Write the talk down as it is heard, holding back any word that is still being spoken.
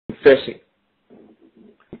confessing.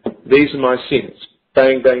 These are my sins.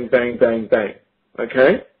 Bang, bang, bang, bang, bang.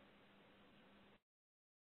 Okay?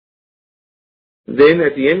 Then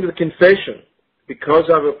at the end of the confession, because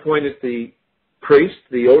I've appointed the priest,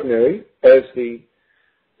 the ordinary, as the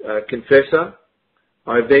confessor,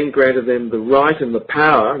 I've then granted them the right and the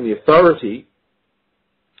power and the authority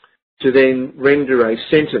to then render a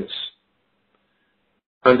sentence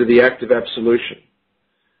under the act of absolution.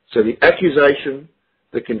 So the accusation,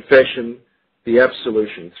 the confession, the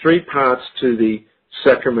absolution. 3 parts to the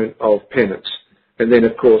sacrament of penance. And then,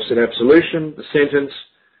 of course, an absolution, the sentence,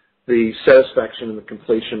 the satisfaction and the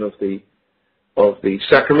completion of the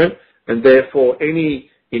sacrament. And therefore, any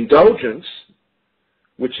indulgence,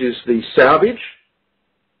 which is the salvage,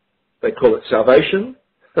 they call it salvation,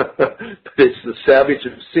 but it's the salvage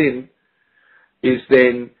of sin, is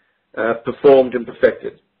then performed and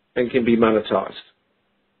perfected and can be monetized.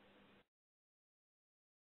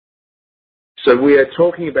 So we are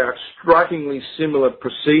talking about strikingly similar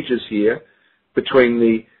procedures here between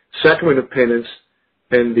the sacrament of penance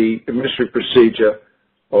and the administrative procedure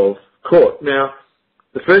of court. Now,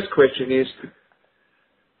 the first question is,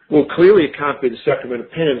 well, clearly it can't be the sacrament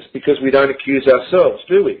of penance because we don't accuse ourselves,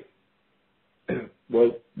 do we?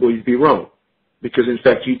 Well, you'd be wrong, because in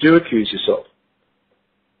fact you do accuse yourself.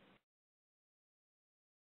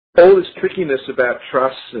 All this trickiness about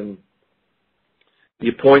trusts and the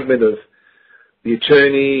appointment of the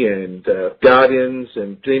attorney and guardians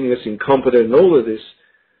and deeming us incompetent and all of this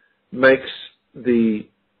makes the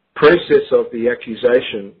process of the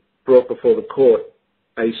accusation brought before the court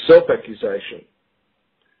a self-accusation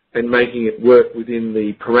and making it work within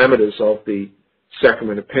the parameters of the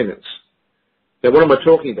sacrament of penance. Now, what am I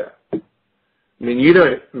talking about? I mean, you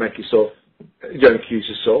don't accuse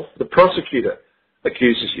yourself. The prosecutor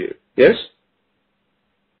accuses you, yes?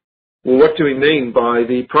 Well, what do we mean by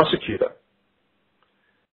the prosecutor?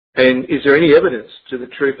 And is there any evidence to the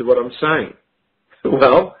truth of what I'm saying?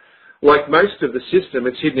 Well, like most of the system,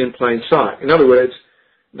 it's hidden in plain sight. In other words,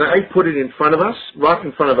 they put it in front of us, right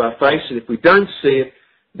in front of our face, and if we don't see it,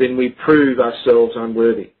 then we prove ourselves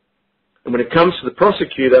unworthy. And when it comes to the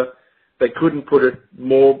prosecutor, they couldn't put it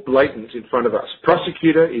more blatant in front of us.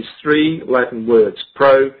 Prosecutor is 3 Latin words,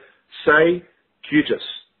 pro se cutis.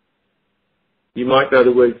 You might know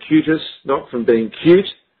the word cutis, not from being cute,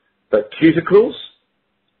 but cuticles.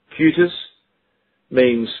 Cutis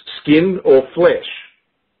means skin or flesh.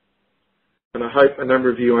 And I hope a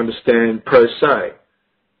number of you understand pro se.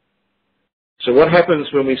 So what happens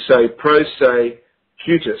when we say pro se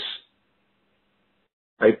cutis?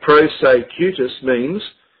 A pro se cutis means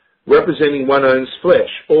representing one's own flesh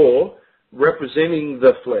or representing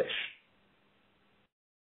the flesh.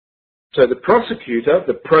 So the prosecutor,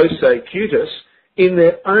 the pro se cutis, in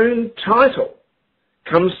their own title,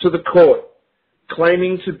 comes to the court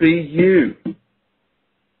claiming to be you.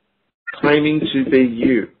 Claiming to be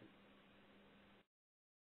you.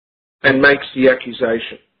 And makes the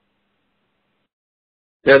accusation.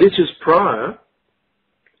 Now this is prior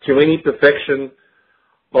to any perfection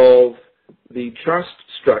of the trust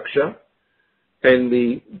structure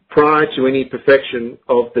and prior to any perfection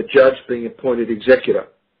of the judge being appointed executor.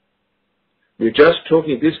 We're just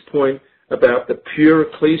talking at this point about the pure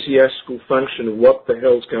ecclesiastical function of what the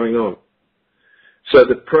hell's going on. So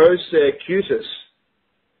the pro se cutis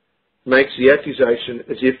makes the accusation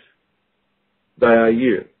as if they are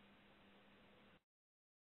you.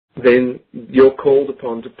 Then you're called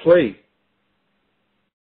upon to plead.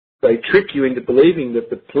 They trick you into believing that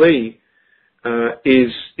the plea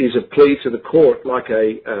is a plea to the court, like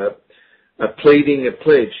a pleading, a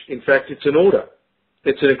pledge. In fact, it's an order.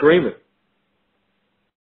 It's an agreement.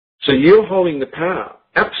 So you're holding the power,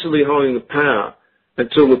 absolutely holding the power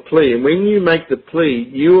until the plea. And when you make the plea,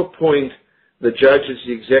 you appoint the judge as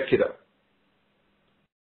the executor.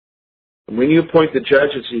 And when you appoint the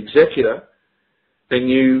judge as the executor and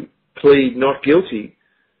you plead not guilty,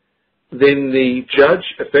 then the judge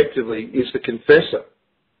effectively is the confessor.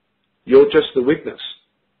 You're just the witness.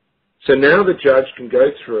 So now the judge can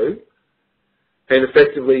go through and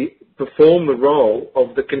effectively perform the role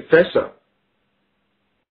of the confessor.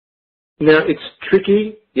 Now it's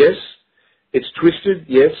tricky, yes. It's twisted,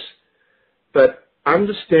 yes. But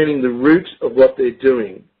understanding the root of what they're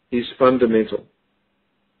doing is fundamental.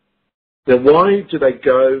 Now why do they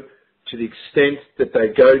go to the extent that they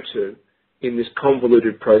go to in this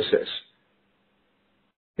convoluted process?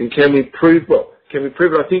 And can we prove, well, can we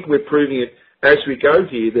prove it? I think we're proving it as we go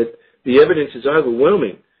here, that the evidence is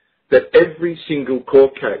overwhelming that every single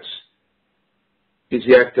court case is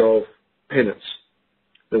the act of penance.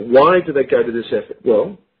 Now why do they go to this effort?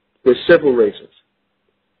 Well, there's several reasons.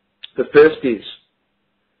 The first is,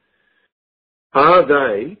 are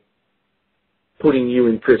they putting you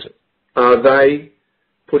in prison? Are they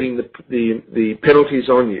putting the penalties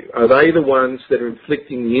on you? Are they the ones that are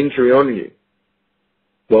inflicting the injury on you?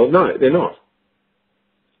 Well, no, they're not.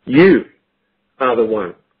 You are the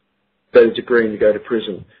one that is agreeing to go to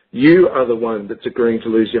prison. You are the one that's agreeing to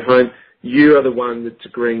lose your home. You are the one that's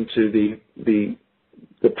agreeing to the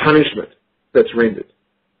punishment that's rendered.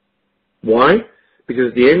 Why? Because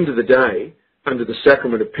at the end of the day, under the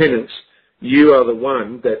sacrament of penance, you are the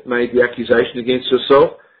one that made the accusation against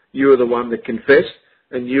yourself. You are the one that confessed,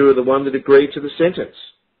 and you are the one that agreed to the sentence.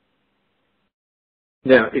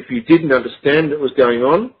 Now, if you didn't understand what was going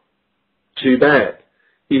on, too bad.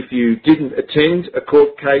 If you didn't attend a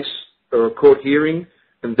court case or a court hearing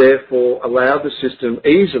and therefore allowed the system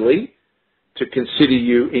easily to consider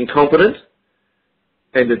you incompetent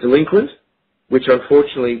and a delinquent, which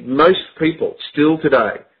unfortunately most people still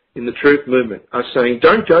today in the truth movement are saying,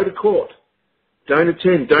 don't go to court, don't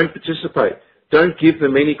attend, don't participate, don't give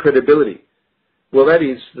them any credibility. Well, that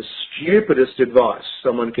is the stupidest advice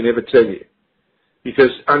someone can ever tell you,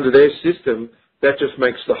 because under their system, that just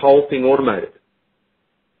makes the whole thing automated.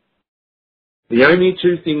 The only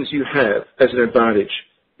two things you have as an advantage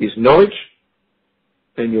is knowledge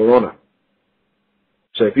and your honour.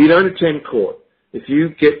 So if you don't attend court, if you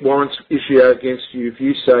get warrants issued out against you, if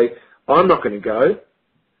you say, I'm not going to go,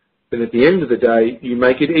 then at the end of the day, you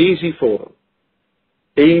make it easy for them.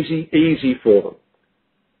 Easy for them.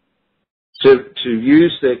 To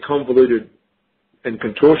use their convoluted and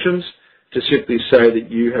contortions to simply say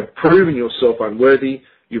that you have proven yourself unworthy,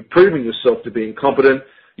 you've proven yourself to be incompetent,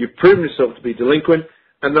 you've proven yourself to be delinquent,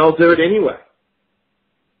 and they'll do it anyway.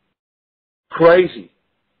 Crazy.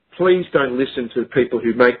 Please don't listen to people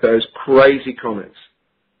who make those crazy comments.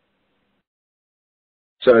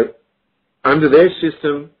 So, under their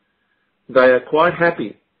system, they are quite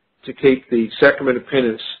happy to keep the sacrament of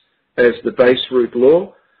penance as the base root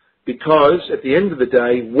law, because at the end of the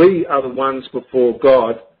day, we are the ones before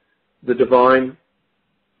God, the divine,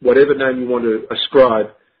 whatever name you want to ascribe,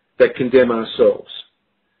 that condemn ourselves.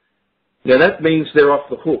 Now that means they're off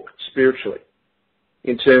the hook spiritually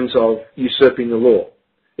in terms of usurping the law.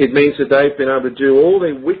 It means that they've been able to do all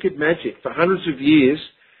their wicked magic for hundreds of years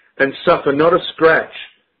and suffer not a scratch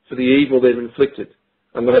for the evil they've inflicted,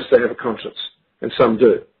 unless they have a conscience, and some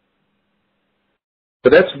do.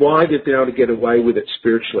 But that's why they've been able to get away with it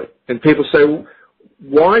spiritually. And people say, well,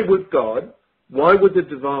 why would God, why would the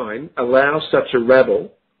divine allow such a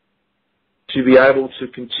rabble to be able to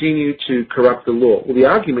continue to corrupt the law? Well, the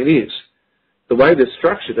argument is, the way they've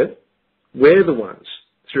structured it, we're the ones,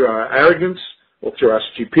 through our arrogance or through our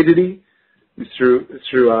stupidity,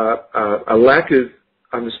 through our lack of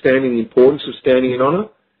understanding the importance of standing in honour,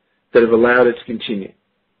 that have allowed it to continue.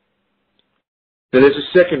 Now there's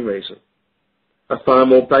a second reason, a far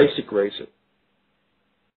more basic reason,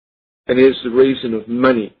 and it is the reason of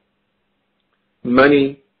money.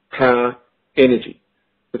 Money, power, energy,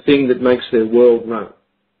 the thing that makes their world run.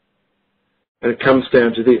 And it comes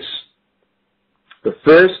down to this. The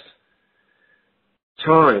first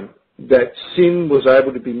time that sin was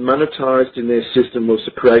able to be monetized in their system was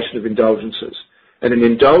the creation of indulgences. And an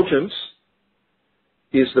indulgence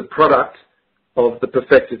is the product of the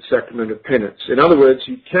perfected sacrament of penance. In other words,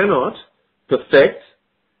 you cannot perfect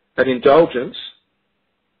an indulgence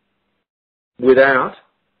without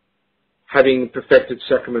having perfected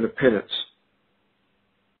sacrament of penance.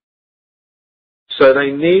 So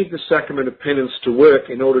they need the sacrament of penance to work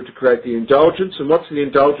in order to create the indulgence. And what's the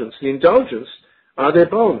indulgence? The indulgence are their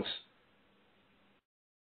bonds.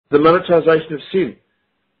 The monetization of sin.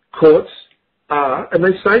 Courts are, and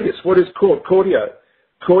they say this, what is court? Cordio.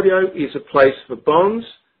 Cordio is a place for bonds,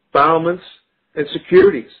 bailments, and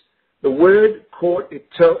securities. The word court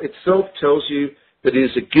itself tells you that it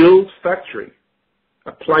is a guild factory,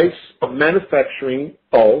 a place of manufacturing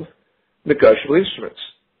of negotiable instruments,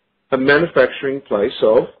 a manufacturing place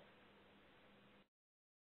of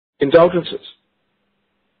indulgences.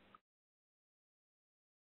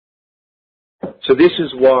 So this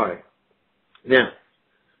is why. Now,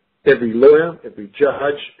 every lawyer, every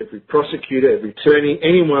judge, every prosecutor, every attorney,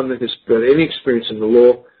 anyone that has got any experience in the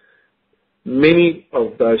law, many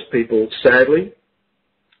of those people, sadly,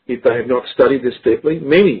 if they have not studied this deeply,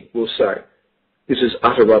 many will say this is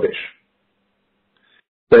utter rubbish.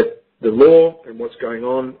 That the law and what's going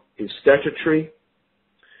on is statutory,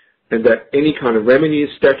 and that any kind of remedy is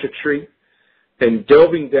statutory, and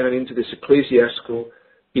delving down into this ecclesiastical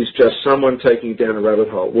is just someone taking you down a rabbit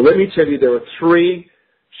hole. Well, let me tell you, there are three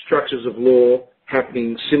structures of law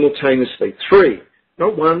happening simultaneously. Three,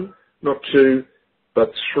 not one, not two,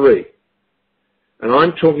 but 3. And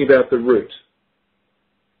I'm talking about the root.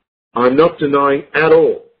 I'm not denying at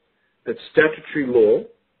all that statutory law,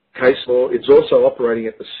 case law, is also operating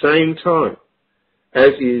at the same time,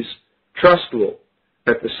 as is trust law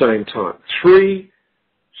at the same time. 3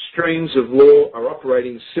 streams of law are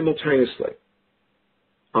operating simultaneously.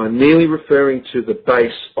 I'm merely referring to the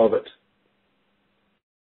base of it.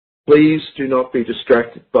 Please do not be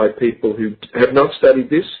distracted by people who have not studied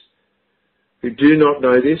this, who do not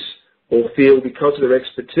know this, or feel because of their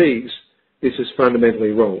expertise this is fundamentally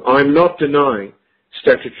wrong. I'm not denying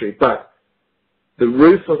statutory, but the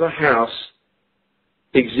roof of a house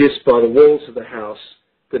exists by the walls of the house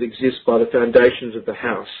that exist by the foundations of the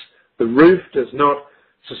house. The roof does not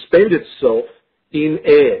suspend itself in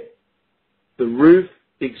air. The roof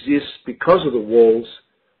exists because of the walls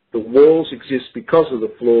exist because of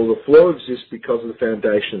the floor exists because of the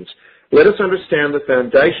foundations. Let us understand the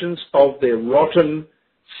foundations of their rotten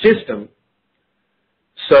system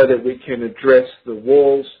so that we can address the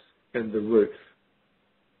walls and the roof.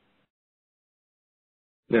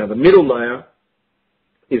 Now, the middle layer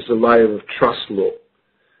is the layer of trust law.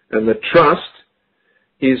 And the trust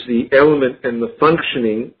is the element and the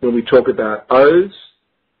functioning when we talk about oaths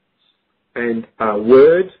and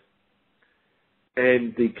word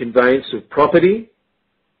and the conveyance of property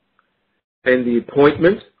and the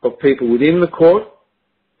appointment of people within the court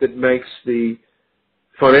that makes the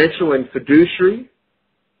financial and fiduciary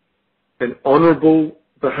and honourable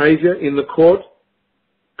behaviour in the court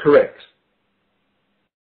correct.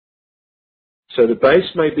 So the base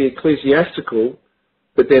may be ecclesiastical,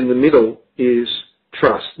 but then the middle is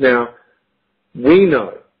trust. Now, we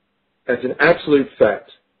know as an absolute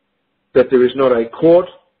fact that there is not a court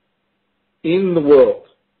in the world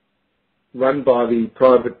run by the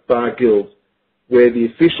private bar guild where the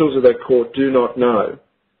officials of that court do not know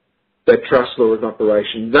that trust law is in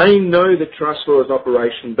operation. They know that trust law is in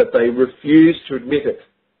operation, but they refuse to admit it.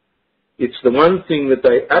 It's the one thing that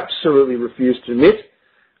they absolutely refuse to admit,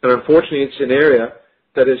 and unfortunately it's an area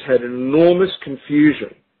that has had enormous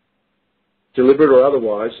confusion, deliberate or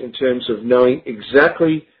otherwise, in terms of knowing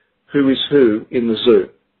exactly who is who in the zoo.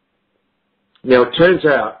 Now, it turns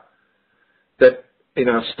out that in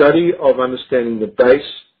our study of understanding the base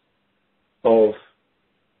of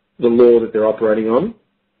the law that they're operating on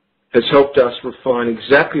has helped us refine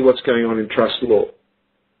exactly what's going on in trust law.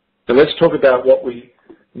 Now, let's talk about what we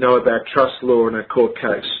know about trust law in our court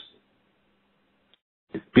case.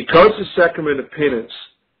 Because the sacrament of penance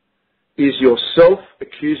is yourself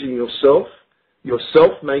accusing yourself,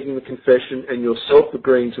 yourself making the confession, and yourself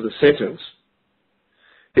agreeing to the sentence,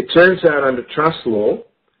 it turns out under trust law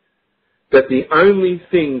that the only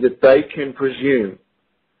thing that they can presume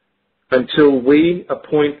until we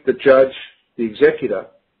appoint the judge, the executor,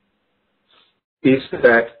 is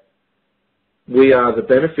that we are the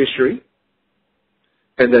beneficiary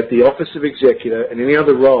and that the office of executor and any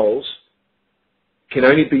other roles can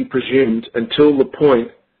only be presumed until the point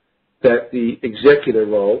that the executor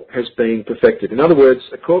role has been perfected. In other words,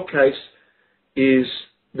 a court case is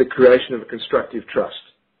the creation of a constructive trust.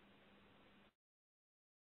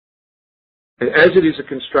 And as it is a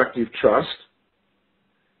constructive trust,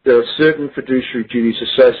 there are certain fiduciary duties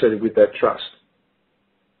associated with that trust.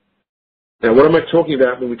 Now, what am I talking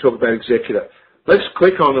about when we talk about executor? Let's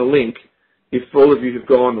click on a link, if all of you have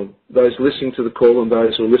gone, or those listening to the call and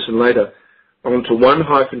those who will listen later, onto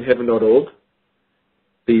one-heaven.org,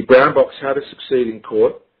 the brown box, How to Succeed in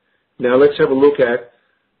Court. Now let's have a look at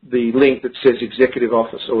the link that says Executive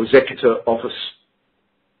Office or Executor Office.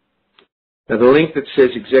 Now the link that says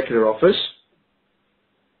Executor Office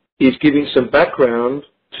is giving some background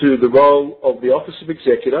to the role of the Office of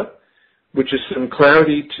Executor, which is some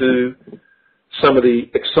clarity to some of the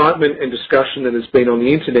excitement and discussion that has been on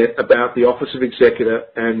the internet about the Office of Executor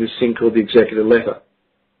and this thing called the Executor Letter.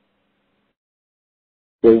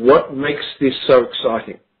 Well, what makes this so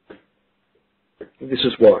exciting? This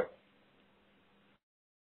is why.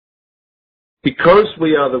 Because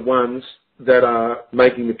we are the ones that are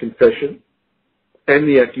making the confession and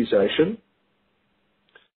the accusation,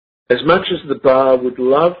 as much as the bar would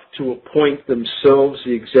love to appoint themselves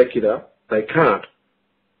the executor, they can't.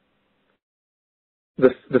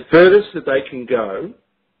 The furthest that they can go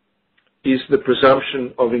is the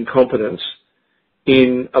presumption of incompetence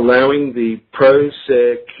in allowing the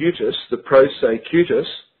prosecutus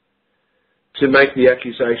to make the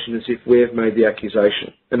accusation as if we have made the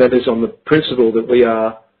accusation. And that is on the principle that we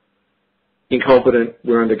are incompetent,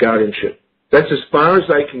 we're under guardianship. That's as far as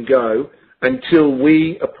they can go until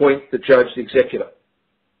we appoint the judge, the executor.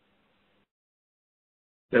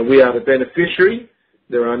 Now, we are the beneficiary,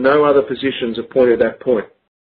 There are no other positions appointed at that point.